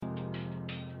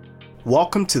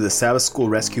Welcome to the Sabbath School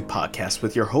Rescue Podcast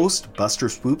with your host, Buster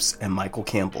Swoopes and Michael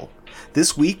Campbell.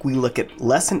 This week we look at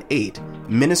Lesson 8,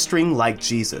 Ministering Like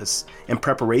Jesus, in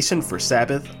preparation for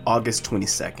Sabbath, August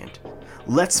 22nd.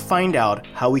 Let's find out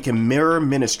how we can mirror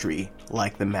ministry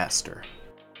like the Master.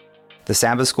 The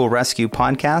Sabbath School Rescue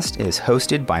Podcast is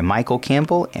hosted by Michael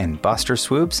Campbell and Buster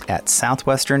Swoopes at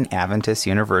Southwestern Adventist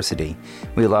University.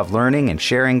 We love learning and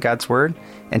sharing God's Word,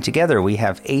 and together we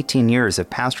have 18 years of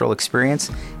pastoral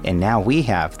experience, and now we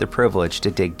have the privilege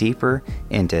to dig deeper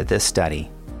into this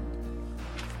study.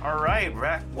 All right,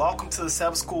 welcome to the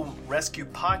Sabbath School Rescue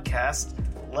Podcast,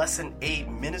 Lesson 8,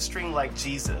 Ministering Like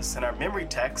Jesus. And our memory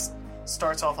text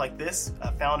starts off like this,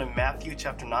 found in Matthew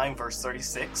chapter 9, verse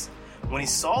 36. When he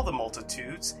saw the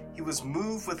multitudes, he was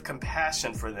moved with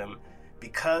compassion for them,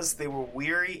 because they were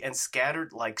weary and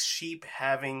scattered like sheep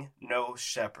having no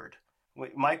shepherd.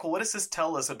 Michael, what does this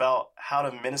tell us about how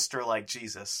to minister like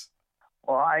Jesus?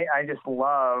 Well, I just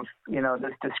love,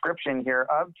 this description here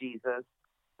of Jesus,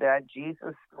 that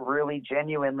Jesus really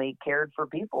genuinely cared for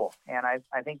people. And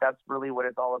I think that's really what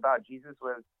it's all about. Jesus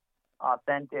was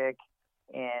authentic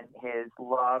in his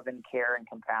love and care and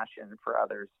compassion for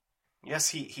others. Yes,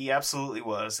 he absolutely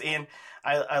was. And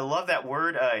I love that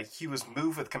word. He was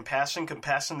moved with compassion.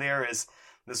 Compassion there is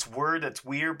this word that's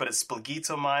weird, but it's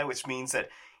splagitomai, which means that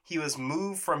he was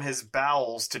moved from his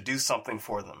bowels to do something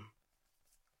for them.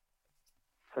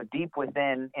 So deep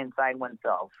within, inside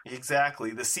oneself. Exactly.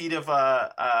 The seed of,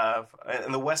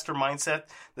 in the Western mindset,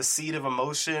 the seed of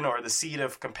emotion or the seed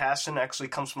of compassion actually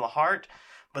comes from the heart.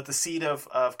 But the seed of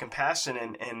compassion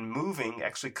and moving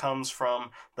actually comes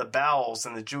from the bowels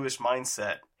and the Jewish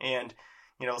mindset. And,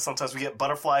 sometimes we get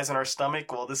butterflies in our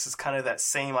stomach. Well, this is kind of that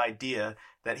same idea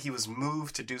that he was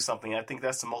moved to do something. I think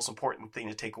that's the most important thing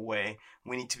to take away.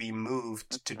 We need to be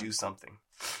moved to do something.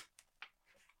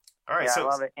 All right. Yeah, so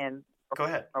I love it. And go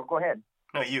ahead. Oh, go ahead.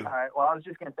 No, you. Well, I was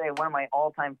just going to say one of my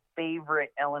all-time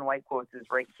favorite Ellen White quotes is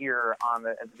right here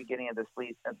at the beginning of this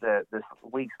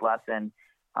week's lesson.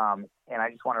 And I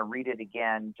just want to read it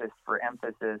again just for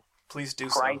emphasis. Please do.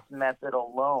 Christ's method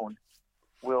alone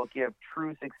will give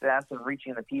true success in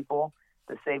reaching the people.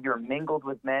 The Savior mingled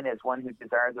with men as one who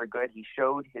desired their good. He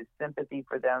showed his sympathy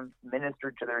for them,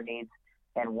 ministered to their needs,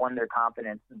 and won their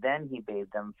confidence. Then he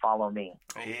bade them follow me.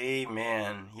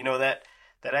 Amen.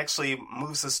 That actually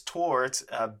moves us towards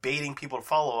baiting people to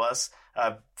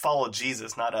follow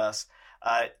Jesus, not us.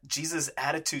 Jesus'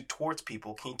 attitude towards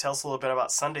people. Can you tell us a little bit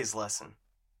about Sunday's lesson?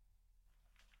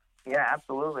 Yeah,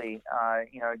 absolutely.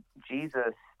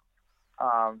 Jesus,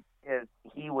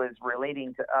 he was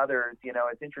relating to others.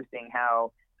 It's interesting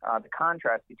how the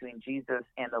contrast between Jesus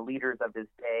and the leaders of his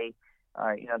day,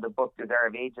 the book Desire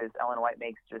of Ages, Ellen White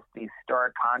makes just these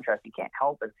stark contrasts. You can't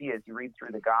help but see as you read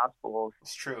through the Gospels.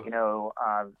 It's true.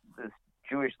 This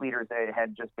Jewish leaders that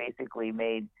had just basically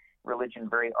made religion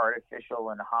very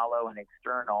artificial and hollow and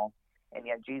external, and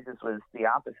yet Jesus was the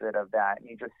opposite of that. And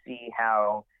you just see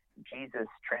how Jesus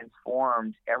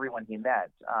transformed everyone he met.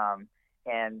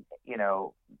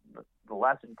 The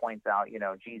lesson points out,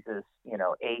 Jesus,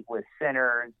 ate with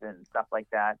sinners and stuff like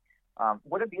that.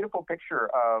 What a beautiful picture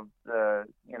of the,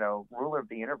 ruler of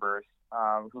the universe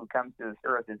who comes to this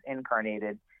earth, is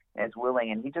incarnated and is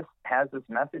willing. And he just has this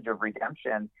message of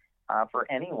redemption for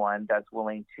anyone that's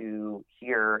willing to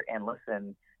hear and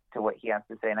listen to what he has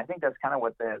to say. And I think that's kind of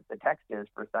what the text is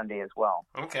for Sunday as well.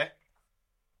 Okay.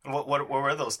 What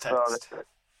were those texts?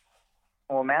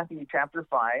 Matthew chapter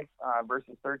 5,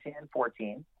 verses 13 and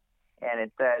 14, and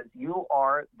it says, "You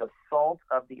are the salt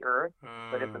of the earth,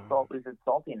 but if the salt loses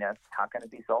saltiness, how can it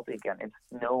be salty again? It's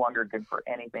no longer good for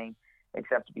anything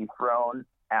except to be thrown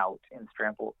out and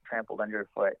trampled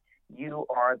underfoot. You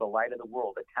are the light of the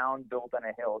world. A town built on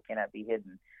a hill cannot be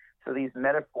hidden." So these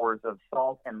metaphors of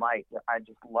salt and light, I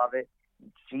just love it.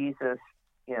 Jesus,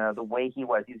 the way he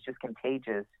was just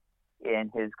contagious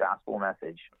in his gospel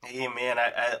message. Amen.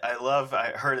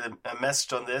 I heard a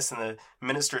message on this, and the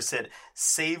minister said,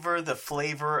 "Savor the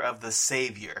flavor of the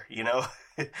Savior."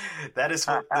 That's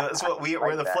what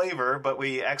we're the flavor, but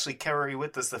we actually carry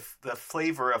with us the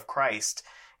flavor of Christ,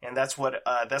 and that's what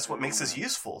makes us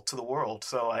useful to the world.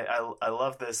 So I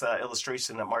love this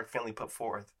illustration that Mark Finley put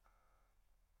forth.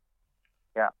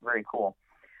 Yeah, very cool.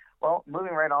 Well,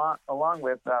 moving right on along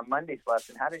with Monday's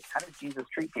lesson, how did Jesus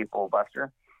treat people,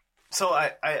 Buster? So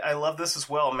I love this as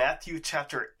well. Matthew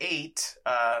chapter 8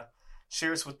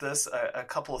 shares with us a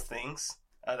couple of things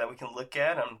that we can look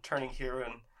at. I'm turning here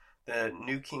in the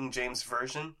New King James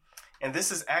Version. And this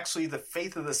is actually the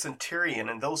faith of the centurion.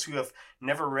 And those who have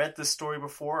never read this story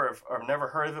before or never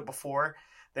heard of it before,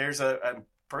 there's a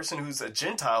person who's a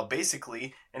Gentile,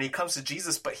 basically, and he comes to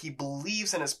Jesus, but he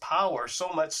believes in his power so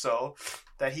much so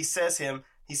that he says here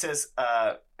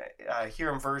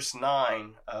in verse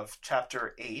 9 of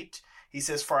chapter 8, he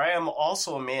says, "For I am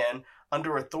also a man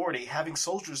under authority, having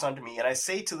soldiers under me. And I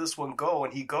say to this one, go,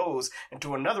 and he goes, and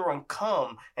to another one,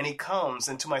 come, and he comes,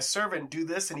 and to my servant, do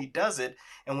this, and he does it.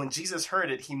 And when Jesus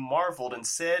heard it, he marveled and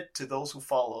said to those who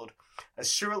followed,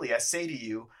 Surely I say to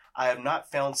you, I have not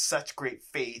found such great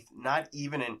faith, not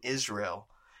even in Israel."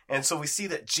 And so we see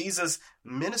that Jesus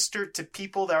ministered to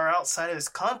people that are outside of his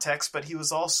context, but he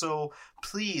was also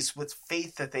pleased with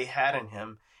faith that they had in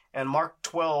him. And Mark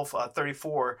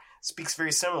 12:34 speaks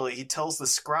very similarly. He tells the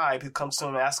scribe who comes to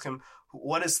him and asks him,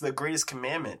 what is the greatest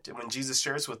commandment? And when Jesus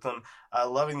shares with them,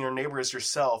 loving your neighbor as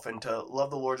yourself and to love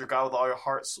the Lord your God with all your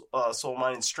heart, soul,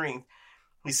 mind, and strength,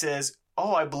 he says,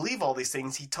 oh, I believe all these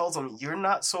things. He tells them, you're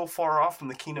not so far off from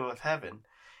the kingdom of heaven.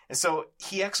 And so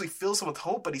he actually fills them with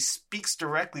hope, but he speaks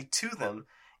directly to them.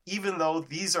 Even though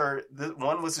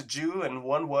one was a Jew and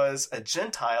one was a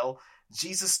Gentile,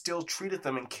 Jesus still treated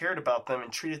them and cared about them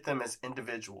and treated them as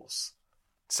individuals.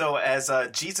 So as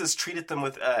Jesus treated them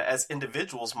as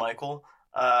individuals, Michael,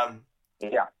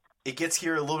 it gets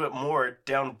here a little bit more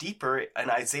down deeper in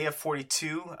Isaiah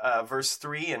 42, verse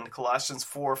 3, and Colossians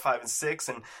 4, 5, and 6,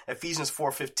 and Ephesians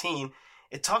 4:15.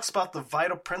 It talks about the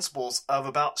vital principles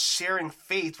about sharing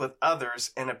faith with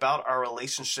others and about our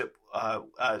relationship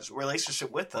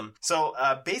with them. So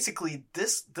basically,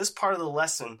 this part of the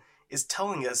lesson is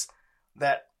telling us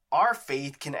that our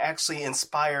faith can actually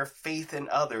inspire faith in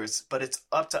others, but it's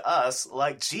up to us,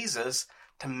 like Jesus,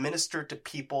 to minister to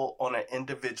people on an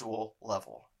individual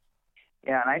level.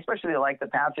 Yeah, and I especially like the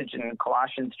passage in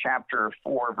Colossians chapter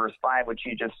 4, verse 5, which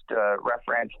you just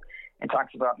referenced, and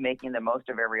talks about making the most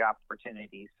of every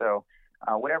opportunity. So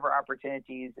whatever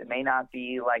opportunities, it may not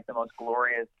be like the most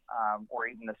glorious or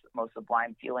even the most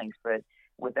sublime feelings, but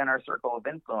within our circle of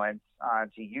influence,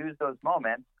 to use those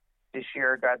moments to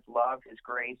share God's love, his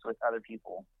grace with other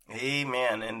people.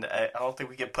 Amen. And I don't think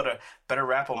we could put a better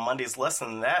wrap on Monday's lesson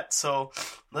than that. So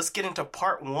let's get into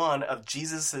part 1 of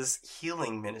Jesus's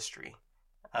healing ministry.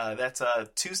 That's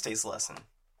Tuesday's lesson.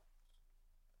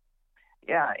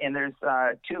 Yeah, and there's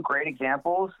 2 great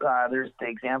examples. There's the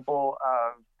example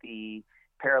of the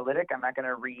paralytic. I'm not going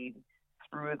to read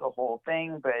through the whole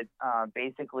thing, but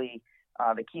basically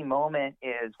the key moment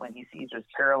is when he sees this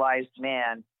paralyzed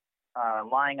man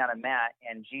lying on a mat,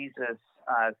 and Jesus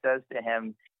says to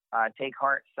him, take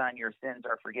heart, son, your sins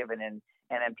are forgiven. And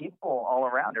then people all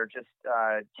around are just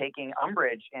taking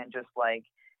umbrage and just like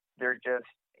they're just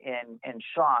in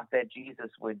shock that Jesus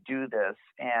would do this.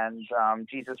 And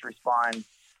Jesus responds,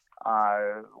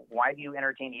 why do you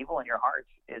entertain evil in your hearts?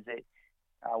 Is it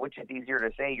which is easier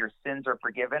to say, your sins are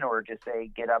forgiven, or just say,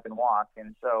 get up and walk?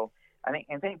 And so I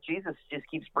think Jesus just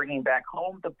keeps bringing back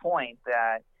home the point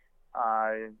that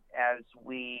as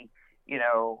we,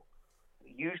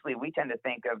 usually we tend to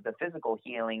think of the physical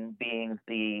healing being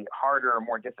the harder,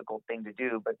 more difficult thing to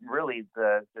do, but really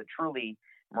the truly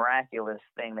miraculous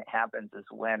thing that happens is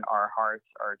when our hearts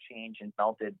are changed and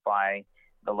melted by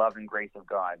the love and grace of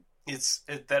God.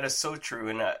 That is so true,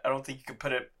 and I don't think you could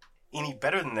put it any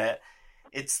better than that.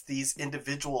 It's these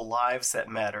individual lives that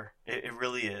matter. It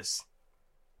really is.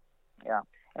 Yeah.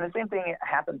 And the same thing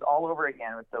happens all over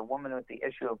again with the woman with the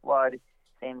issue of blood.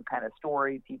 Same kind of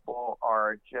story. People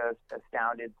are just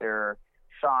astounded. They're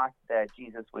shocked that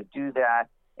Jesus would do that.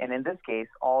 And in this case,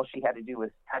 all she had to do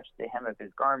was touch the hem of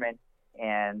his garment,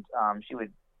 and she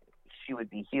would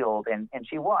be healed. And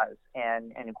she was.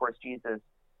 And of course, Jesus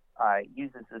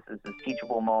uses this as this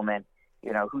teachable moment.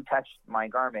 Who touched my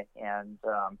garment? And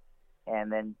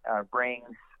then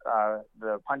brings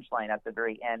the punchline at the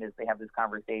very end as they have this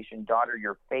conversation, daughter,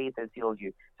 your faith has healed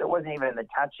you. So it wasn't even the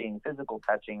physical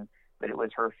touching, but it was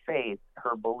her faith,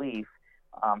 her belief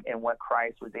in what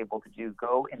Christ was able to do.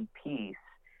 Go in peace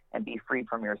and be freed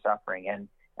from your suffering. And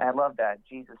I love that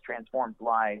Jesus transforms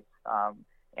lives.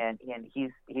 And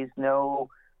he's no,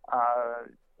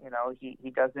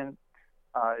 he doesn't,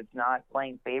 it's not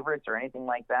playing favorites or anything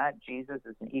like that. Jesus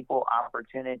is an equal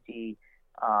opportunity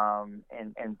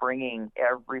and bringing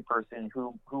every person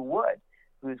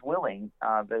who's willing,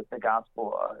 the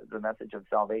gospel, the message of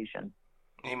salvation.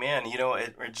 Amen.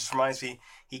 It just reminds me,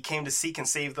 he came to seek and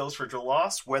save those which are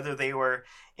lost, whether they were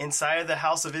inside of the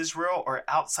house of Israel or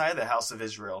outside the house of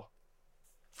Israel.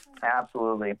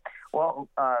 Absolutely. Well,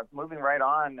 moving right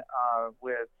on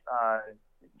with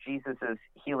Jesus's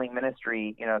healing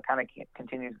ministry, kind of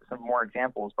continues with some more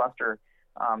examples. Buster,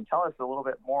 tell us a little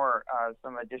bit more,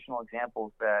 some additional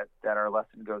examples that our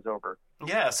lesson goes over.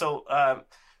 Yeah, so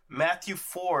Matthew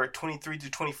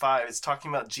 4:23-25, it's talking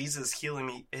about Jesus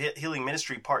healing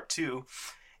ministry part 2,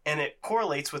 and it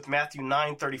correlates with Matthew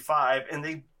 9:35, and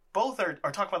they both are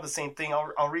talking about the same thing.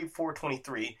 I'll read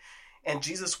 4:23. And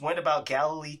Jesus went about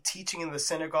Galilee, teaching in the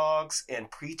synagogues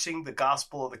and preaching the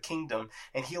gospel of the kingdom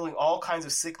and healing all kinds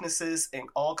of sicknesses and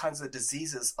all kinds of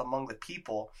diseases among the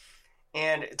people.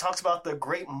 And it talks about the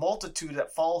great multitude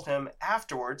that followed him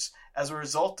afterwards as a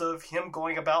result of him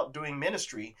going about doing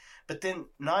ministry. But then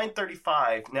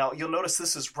 9:35, now you'll notice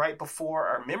this is right before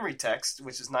our memory text,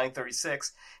 which is 9:36.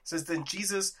 It says, then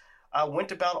Jesus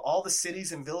went about all the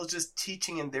cities and villages,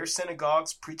 teaching in their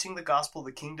synagogues, preaching the gospel of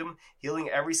the kingdom, healing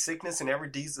every sickness and every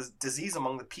disease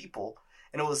among the people.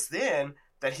 And it was then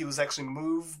that he was actually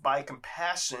moved by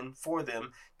compassion for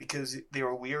them because they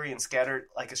were weary and scattered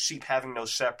like a sheep having no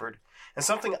shepherd. And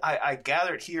something I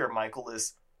gathered here, Michael,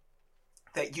 is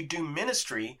that you do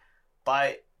ministry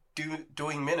by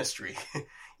doing ministry.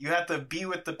 You have to be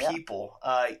with the people.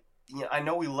 I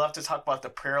know we love to talk about the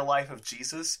prayer life of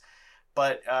Jesus,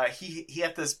 but he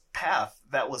had this path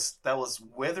that was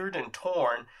withered and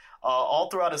torn all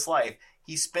throughout his life.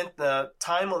 He spent the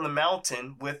time on the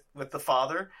mountain with the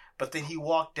Father, but then he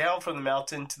walked down from the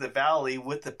mountain to the valley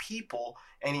with the people,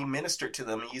 and he ministered to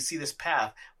them. And you see this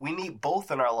path. We need both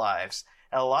in our lives.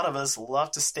 And a lot of us love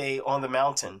to stay on the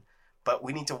mountain, but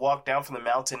we need to walk down from the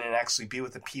mountain and actually be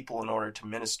with the people in order to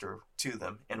minister to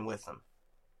them and with them.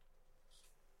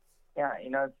 Yeah,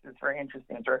 it's very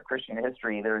interesting. Throughout Christian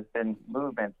history, there's been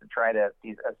movements to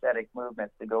these ascetic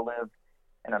movements to go live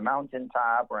in a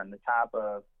mountaintop or in the top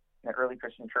of, in the early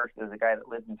Christian church, there's a guy that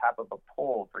lived on top of a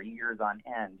pole for years on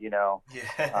end,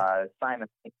 Yeah. Simon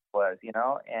was,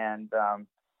 and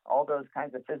all those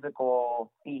kinds of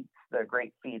physical feats, the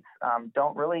great feats,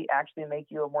 don't really actually make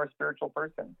you a more spiritual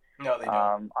person. No, they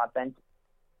don't. Authentic,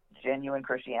 genuine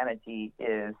Christianity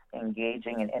is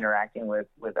engaging and interacting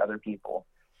with other people.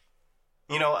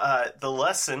 The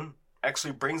lesson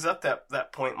actually brings up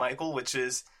that point, Michael, which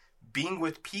is being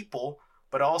with people,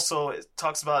 but also it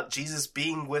talks about Jesus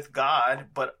being with God,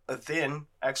 but then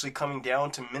actually coming down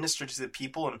to minister to the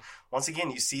people. And once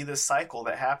again, you see this cycle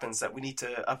that happens that we need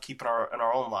to upkeep in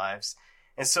our own lives.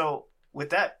 And so with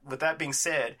that being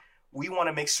said, we want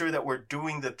to make sure that we're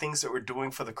doing the things that we're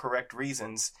doing for the correct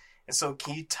reasons. And so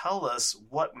can you tell us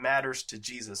what matters to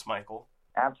Jesus, Michael?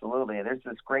 Absolutely. There's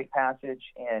this great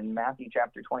passage in Matthew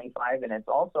chapter 25, and it's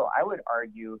also, I would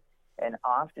argue, an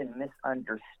often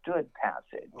misunderstood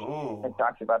passage. Ooh. It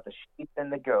talks about the sheep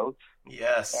and the goats.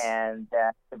 Yes. And that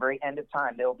at the very end of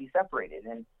time, they'll be separated.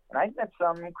 And I've met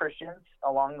some Christians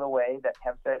along the way that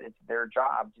have said it's their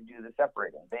job to do the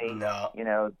separating.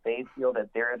 They feel that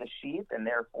they're the sheep, and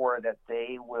therefore that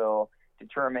they will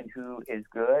determine who is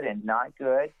good and not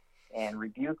good, and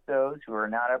rebuke those who are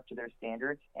not up to their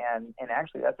standards. And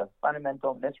actually, that's a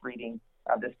fundamental misreading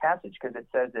of this passage, because it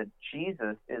says that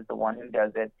Jesus is the one who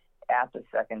does it at the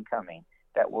second coming,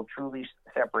 that will truly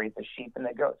separate the sheep and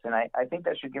the goats. And I think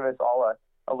that should give us all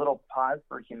a little pause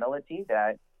for humility,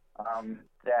 that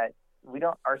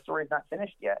our story's not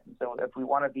finished yet. And so if we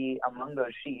want to be among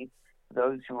those sheep,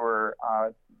 those who are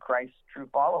Christ's true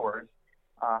followers,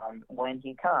 when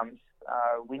he comes,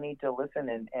 we need to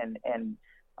listen and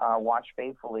watch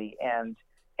faithfully and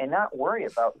not worry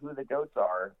about who the goats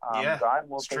are. God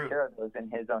will take care of those in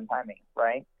his own timing,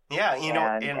 right? Yeah,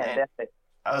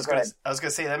 I was going to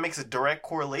say that makes a direct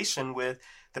correlation with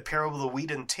the parable of the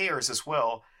wheat and tares as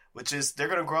well, which is they're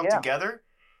going to grow up together.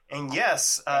 And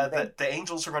yes, the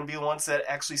angels are going to be the ones that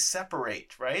actually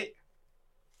separate, right?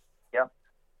 Yep.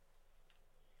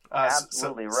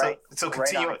 Absolutely, right. So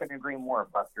continue. Right on. I couldn't agree more,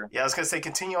 Buster. Yeah, I was going to say,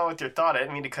 continue on with your thought. I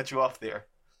didn't mean to cut you off there.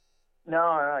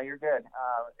 No, you're good.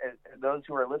 Those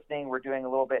who are listening, we're doing a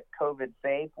little bit COVID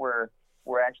safe.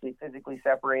 We're actually physically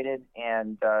separated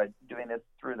and doing this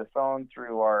through the phone,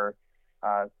 through our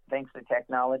thanks to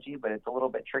technology, but it's a little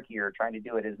bit trickier trying to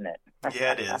do it, isn't it?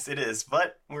 Yeah, it is.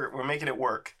 But we're making it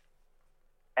work.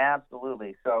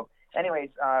 Absolutely. So anyways,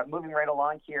 moving right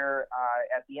along here,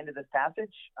 at the end of this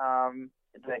passage,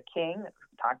 the king,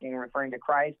 referring to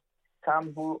Christ,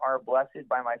 come who are blessed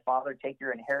by my Father, take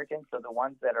your inheritance. So the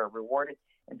ones that are rewarded,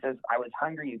 and says, I was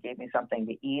hungry, you gave me something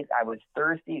to eat. I was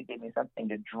thirsty, you gave me something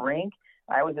to drink.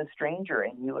 I was a stranger,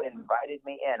 and you invited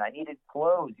me in. I needed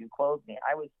clothes, you clothed me.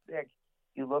 I was sick,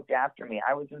 you looked after me.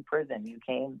 I was in prison, you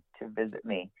came to visit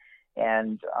me.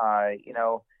 And,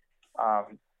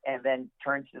 and then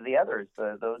turns to the others,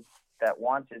 those that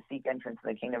want to seek entrance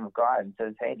in the kingdom of God, and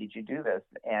says, hey, did you do this?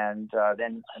 And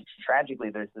then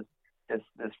tragically, there's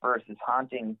this verse, this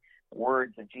haunting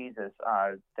words of Jesus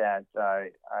that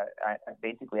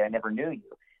I never knew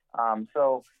you.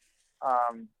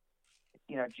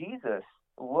 Jesus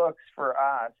looks for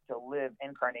us to live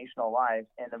incarnational lives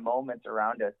in the moments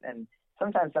around us. And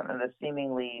sometimes some of the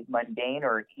seemingly mundane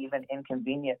or even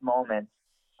inconvenient moments,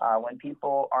 when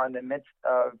people are in the midst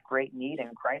of great need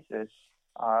and crisis,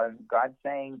 God's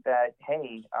saying that,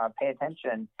 hey, pay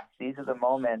attention. These are the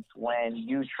moments when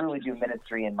you truly do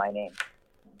ministry in my name.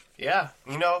 Yeah,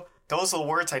 those are the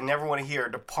words I never want to hear.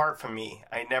 Depart from me.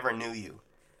 I never knew you.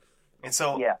 And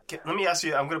so let me ask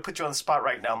you, I'm going to put you on the spot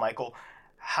right now, Michael.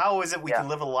 How is it we can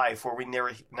live a life where we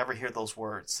never hear those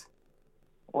words?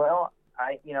 Well,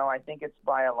 I think it's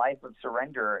by a life of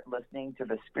surrender, listening to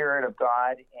the Spirit of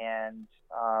God, and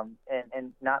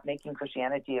not making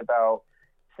Christianity about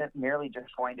merely just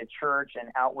going to church and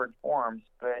outward forms,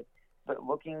 but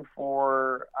looking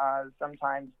for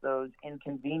sometimes those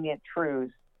inconvenient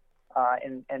truths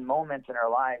in moments in our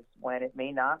lives when it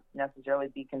may not necessarily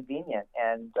be convenient,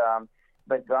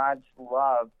 but God's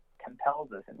love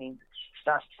compels us. It means it's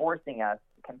not forcing us.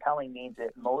 Compelling means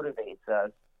it motivates us,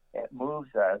 it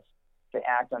moves us to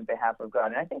act on behalf of God.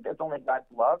 And I think there's only God's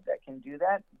love that can do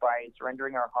that, by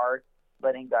surrendering our heart,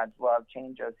 letting God's love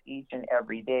change us each and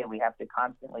every day. We have to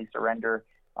constantly surrender,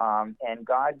 and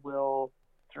God will,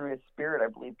 through His Spirit, I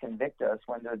believe, convict us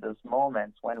when there are those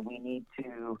moments when we need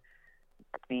to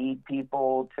feed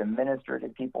people, to minister to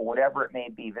people, whatever it may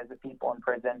be, visit people in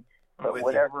prison, but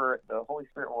whatever, the Holy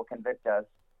Spirit will convict us.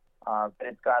 But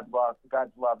it's God's love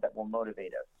that will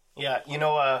motivate us. Yeah,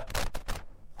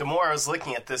 the more I was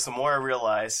looking at this, the more I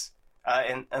realized,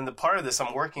 and the part of this,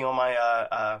 I'm working on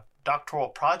my doctoral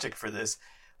project for this,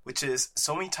 which is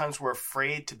so many times we're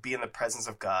afraid to be in the presence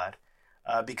of God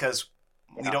because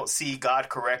we don't see God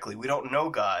correctly. We don't know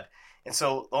God. And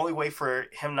so the only way for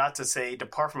Him not to say,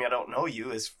 depart from me, I don't know you,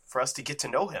 is for us to get to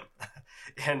know Him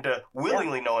and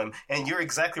willingly know Him. And you're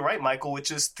exactly right, Michael,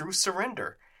 which is through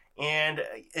surrender and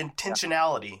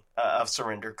intentionality of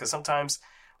surrender. Because sometimes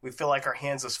we feel like our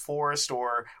hands is forced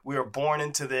or we were born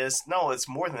into this. No, it's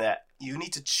more than that. You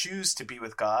need to choose to be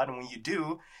with God. And when you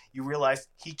do, you realize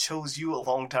He chose you a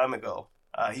long time ago.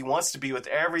 He wants to be with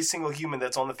every single human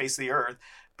that's on the face of the earth,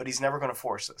 but He's never going to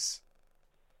force us.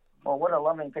 Well, what a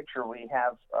loving picture we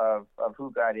have of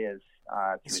who God is.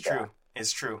 It's true.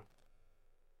 It's true.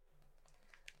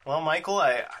 Well, Michael,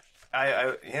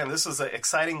 this is an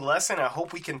exciting lesson. I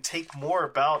hope we can take more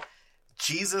about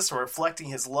Jesus and reflecting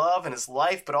His love and His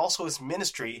life, but also His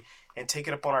ministry, and take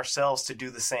it upon ourselves to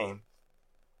do the same.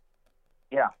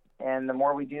 Yeah, and the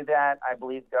more we do that, I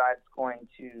believe God's going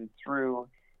to, through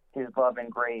His love and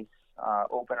grace,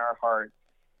 open our hearts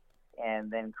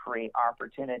and then create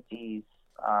opportunities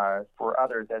for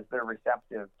others as they're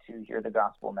receptive to hear the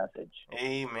gospel message.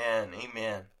 Amen.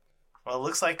 Amen. Well, it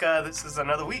looks like this is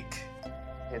another week.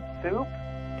 It's Soup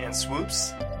and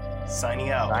Swoopes signing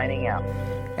out.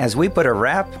 As we put a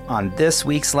wrap on this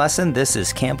week's lesson, this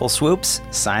is Campbell Swoopes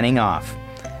signing off.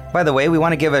 By the way, we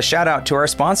want to give a shout out to our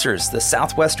sponsors, the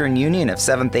Southwestern Union of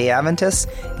Seventh-day Adventists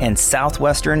and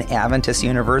Southwestern Adventist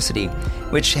University,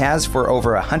 which has for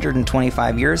over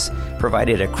 125 years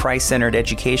provided a Christ-centered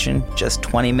education just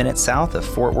 20 minutes south of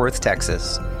Fort Worth,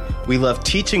 Texas. We love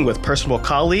teaching with personal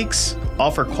colleagues,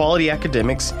 offer quality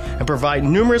academics, and provide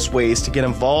numerous ways to get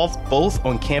involved both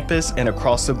on campus and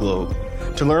across the globe.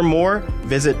 To learn more,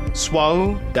 visit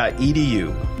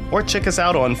swau.edu or check us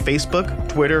out on Facebook,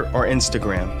 Twitter, or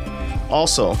Instagram.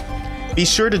 Also, be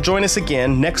sure to join us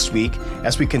again next week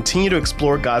as we continue to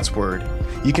explore God's Word.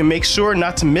 You can make sure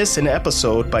not to miss an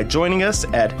episode by joining us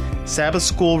at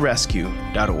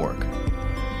sabbathschoolrescue.org.